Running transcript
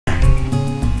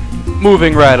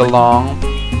Moving right along,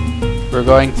 we're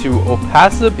going to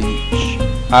Opasa Beach.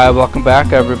 Hi, welcome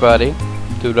back everybody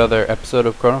to another episode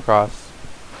of Chrono Cross.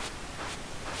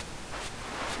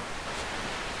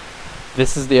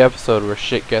 This is the episode where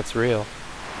shit gets real.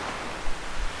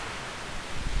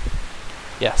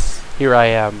 Yes, here I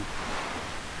am.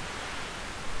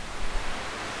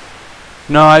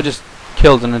 No, I just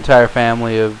killed an entire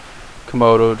family of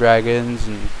Komodo dragons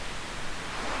and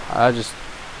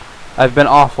I've been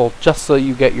awful just so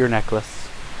you get your necklace.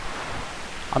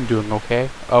 I'm doing okay.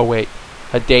 Oh wait,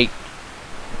 a date.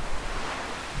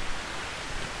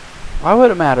 Why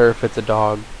would it matter if it's a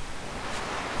dog?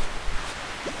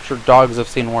 I'm sure dogs have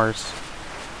seen worse.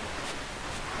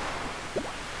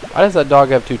 Why does that dog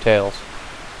have two tails?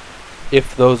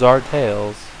 If those are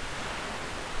tails.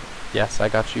 Yes, I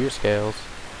got you your scales.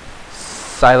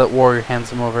 Silent warrior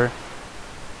hands him over.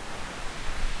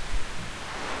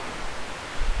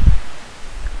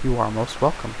 You are most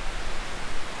welcome.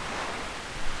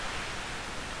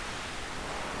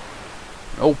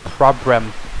 No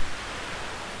problem.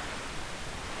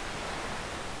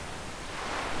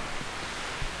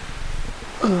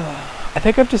 I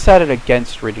think I've decided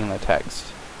against reading the text.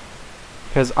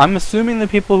 Because I'm assuming the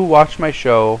people who watch my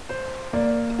show,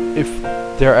 if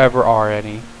there ever are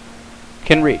any,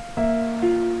 can read.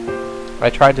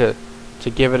 I tried to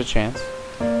give it a chance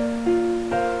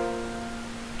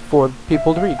for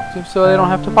people to read, so they don't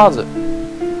have to pause it.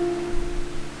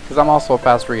 Because I'm also a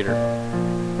fast reader.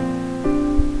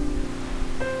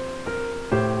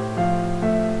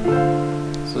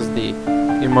 This is the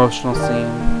emotional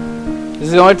scene. This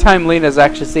is the only time Lena's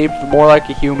actually seemed more like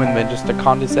a human than just a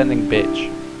condescending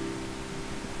bitch.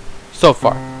 So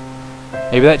far.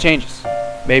 Maybe that changes.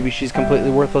 Maybe she's completely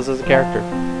worthless as a character.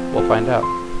 We'll find out.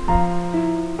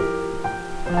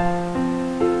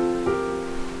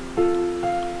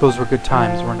 Those were good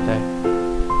times, weren't they?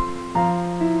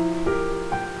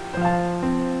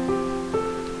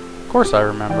 Of course I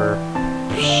remember.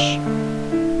 Psh.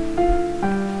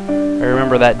 I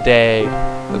remember that day.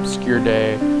 The obscure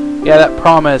day. Yeah, that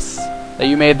promise that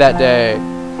you made that day.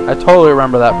 I totally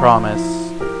remember that promise.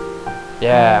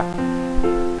 Yeah.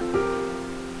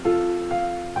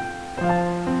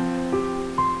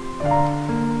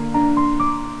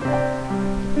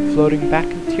 Floating back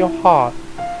into your heart.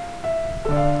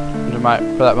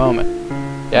 For that moment.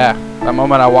 Yeah, that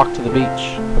moment I walked to the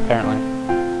beach, apparently.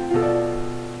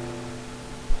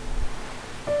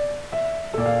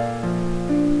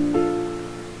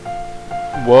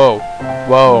 Whoa.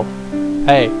 Whoa.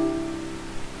 Hey.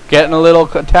 Getting a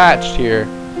little attached here.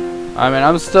 I mean,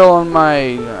 I'm still on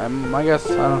my... I guess,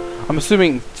 I don't know. I'm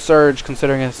assuming Surge,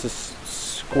 considering it's a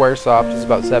Squaresoft, is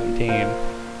about 17.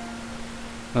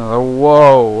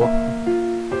 Whoa.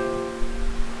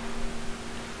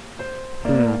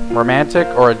 Romantic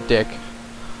or a dick?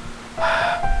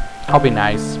 I'll be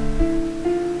nice.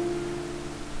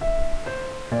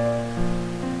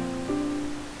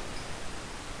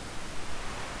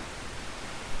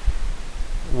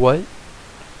 What?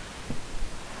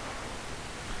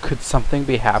 Could something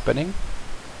be happening?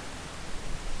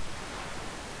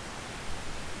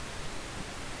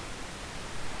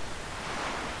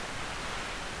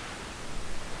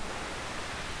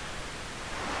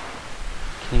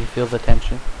 Can you feel the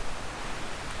tension?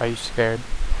 Are you scared?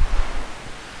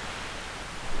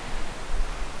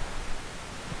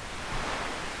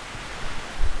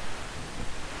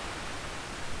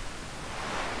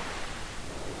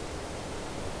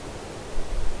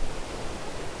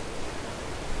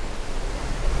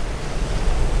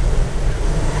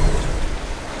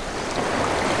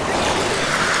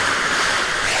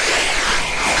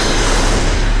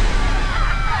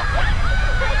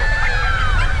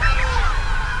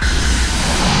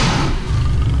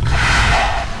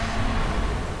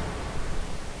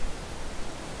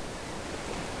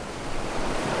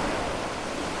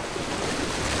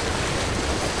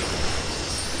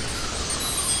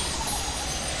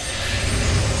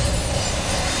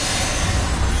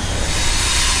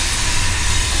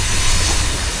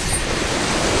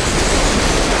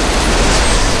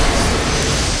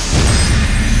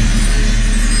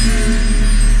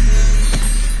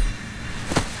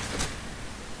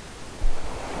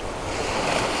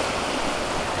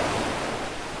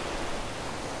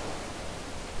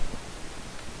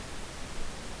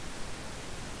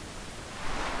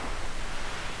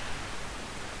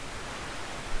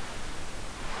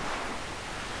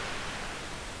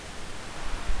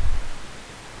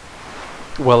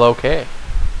 Well, okay.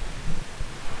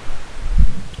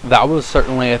 That was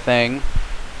certainly a thing.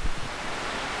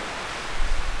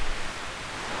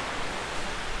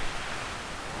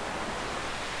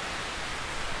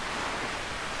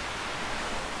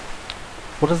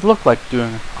 What does it look like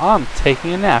doing? I'm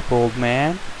taking a nap, old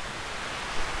man.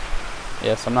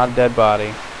 Yes, I'm not a dead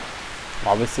body. I'm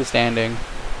obviously standing.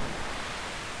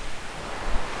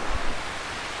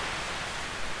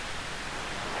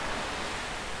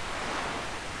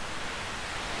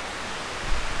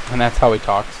 And that's how he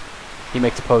talks. He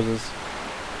makes poses.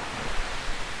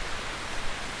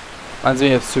 Reminds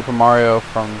me of Mario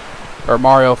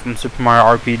from Super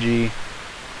Mario RPG.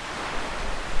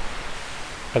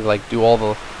 I'd like do all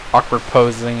the awkward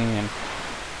posing and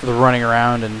the running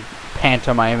around and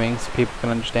pantomiming so people can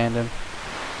understand him.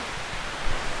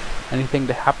 Anything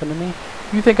to happen to me?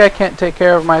 You think I can't take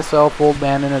care of myself, old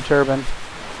man in a turban?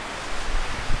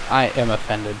 I am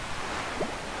offended.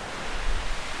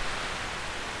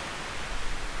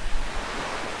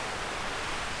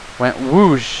 Went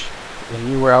whoosh, and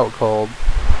you were out cold.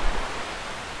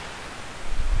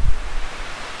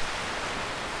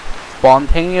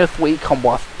 Spontaneously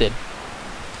combusted.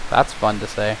 That's fun to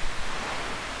say.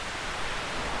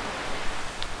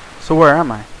 So where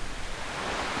am I?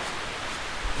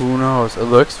 Who knows? It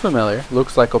looks familiar.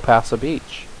 Looks like El Paso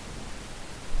Beach.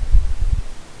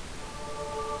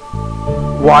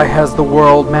 Why has the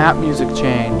world map music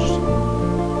changed?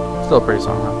 Still a pretty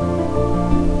song, huh?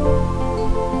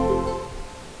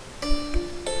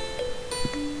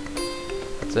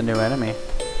 It's a new enemy.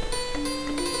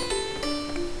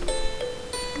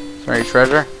 Is there any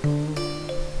treasure?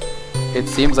 It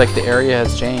seems like the area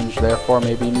has changed, therefore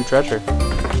maybe new treasure.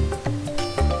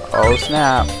 Oh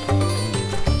snap.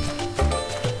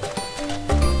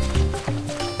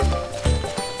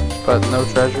 But no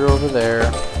treasure over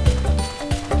there.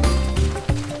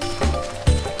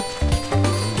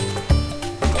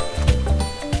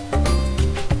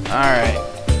 Alright.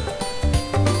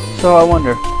 So I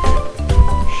wonder,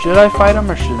 should I fight him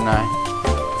or shouldn't I?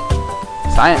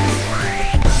 Science.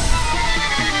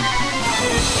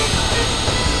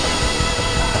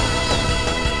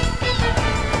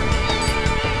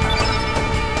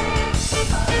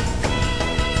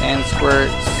 Sand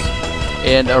squirts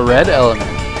and a red element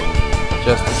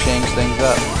just to change things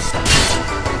up.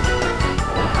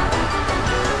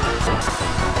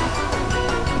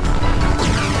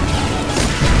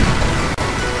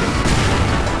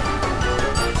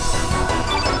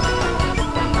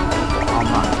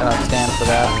 Cannot stand for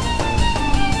that.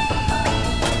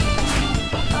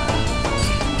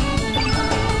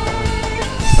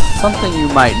 Something you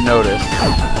might notice.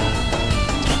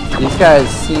 These guys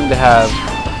seem to have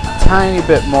a tiny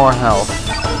bit more health.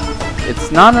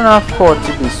 It's not enough for it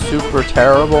to be super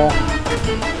terrible,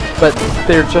 but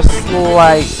they're just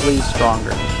slightly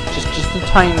stronger. Just a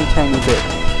tiny bit.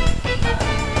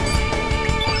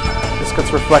 This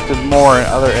gets reflected more in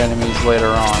other enemies later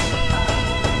on.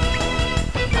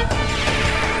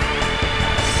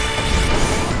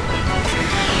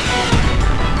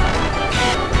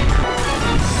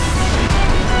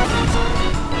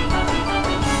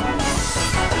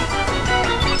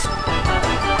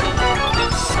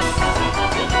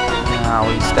 Now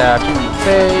we stab you in the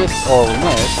face, or we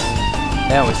miss.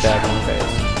 Then we stab you in the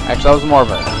face. Actually, that was more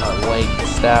of a leg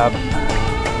stab.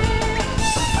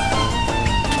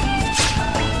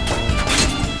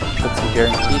 Put some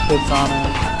guarantee hits on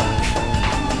it.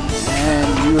 And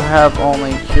you have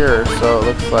only cure, so it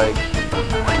looks like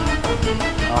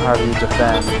I'll have you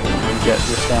defend and get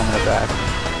your stamina back.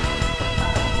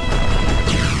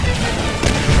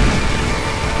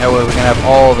 That way we can have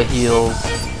all the heals.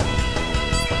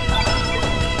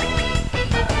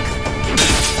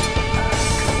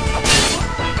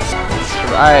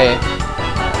 I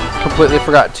completely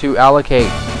forgot to allocate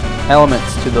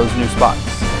elements to those new spots.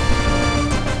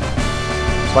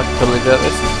 So I can totally do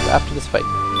this after this fight.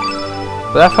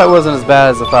 But that fight wasn't as bad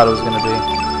as I thought it was going to be.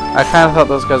 I kind of thought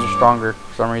those guys were stronger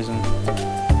for some reason.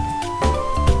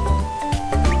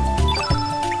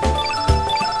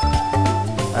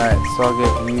 Alright, so I'll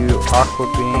give you Aqua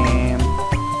Beam.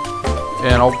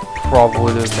 And I'll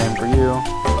probably do the same for you.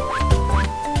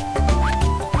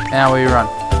 And we run.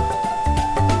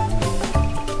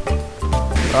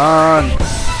 Run!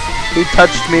 He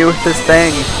touched me with this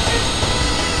thing.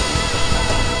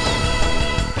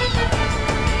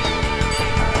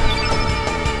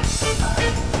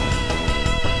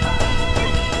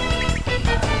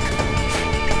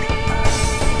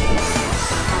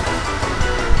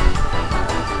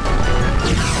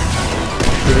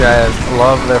 These guys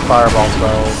love their fireball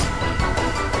spells.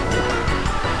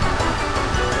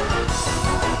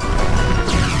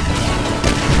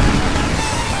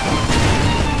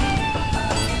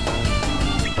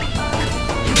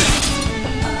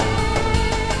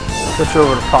 Switch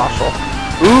over to partial.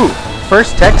 Ooh!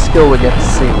 First tech skill we get to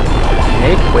see.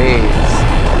 Make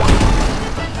waves.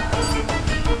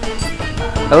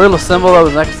 The little symbol that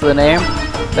was next to the name,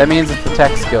 that means it's the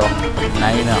tech skill.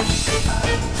 Now you know.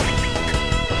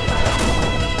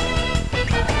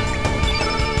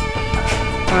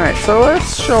 Alright, so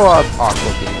let's show off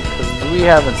Aqua Beam, because we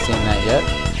haven't seen that yet.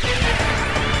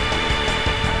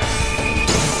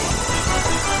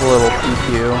 A little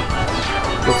pew-pew.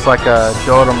 Looks like a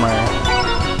Dodomare.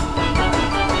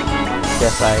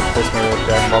 Guess this may be a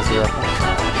Dragon Ball Z reference.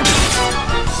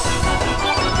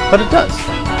 But it does.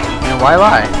 And why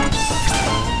lie?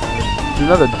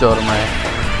 Another Dodomare.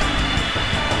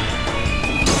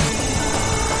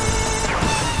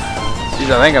 Jeez,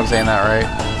 I think I'm saying that right.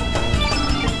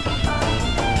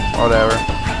 Whatever.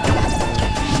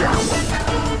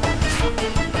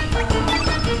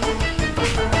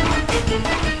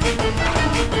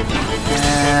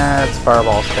 It's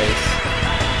Fireball space.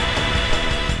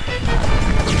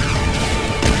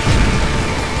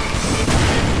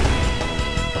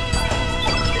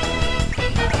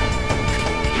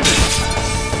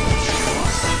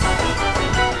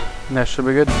 That should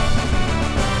be good.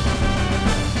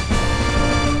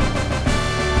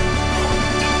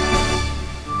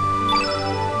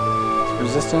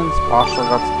 Resistance, Posture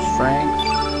got some strength.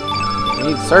 We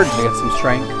need Surge to get some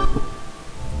strength.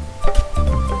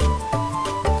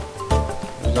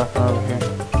 There's nothing over here.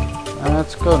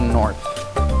 Let's go north.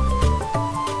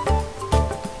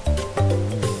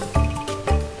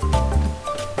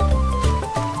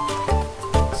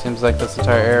 Seems like this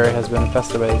entire area has been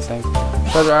infested by these things.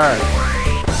 Treasure Iron.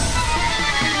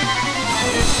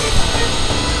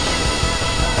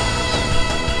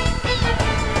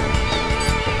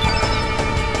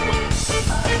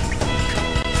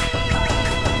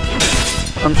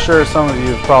 I'm sure some of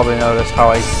you have probably noticed how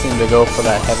I seem to go for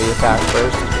that heavy attack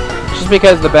first. Just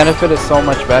because the benefit is so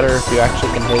much better if you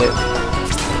actually can hit it.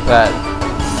 That,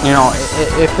 you know,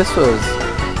 if this was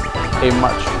a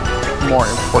much more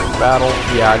important battle,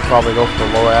 yeah, I'd probably go for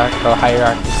the higher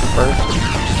accuracy first.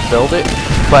 Just build it.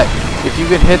 But if you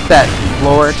could hit that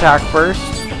lower attack first,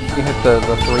 you can hit the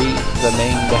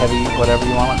heavy, whatever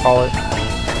you want to call it.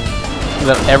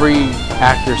 Then every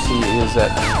accuracy is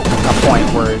at a point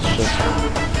where it's just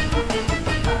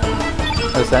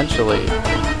essentially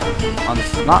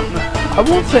I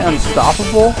won't say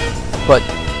unstoppable, but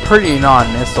pretty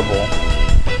non-missable.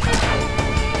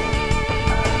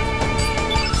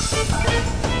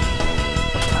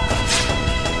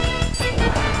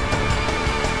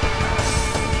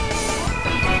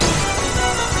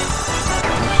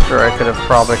 I'm sure I could have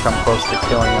probably come close to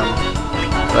killing him,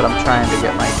 but I'm trying to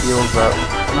get my heals up.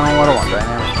 No, I don't want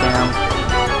dynamic cam.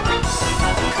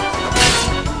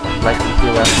 I'd like to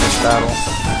heal after this battle.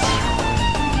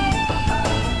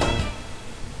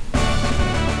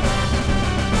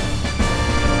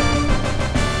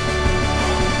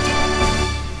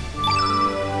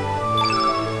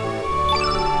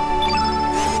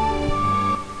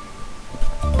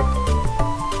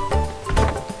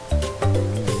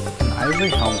 An ivory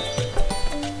helmet.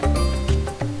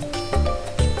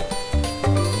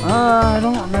 I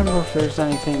don't remember if there's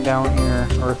anything down here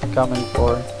worth coming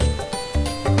for.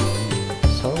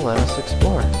 So let us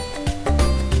explore.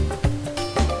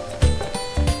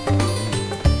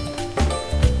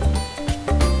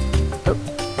 Oh,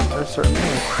 there certainly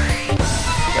is.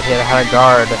 But he had a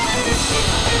guard.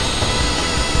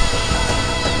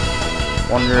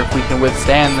 Wonder if we can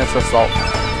withstand this assault.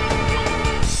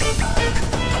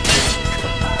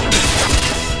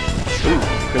 Ooh,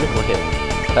 critical hit.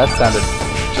 That sounded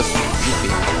just goofy.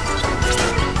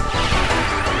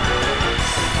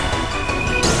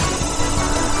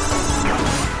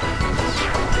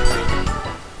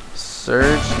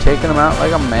 Surge taking him out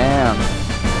like a man.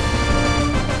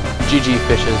 GG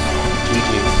fishes.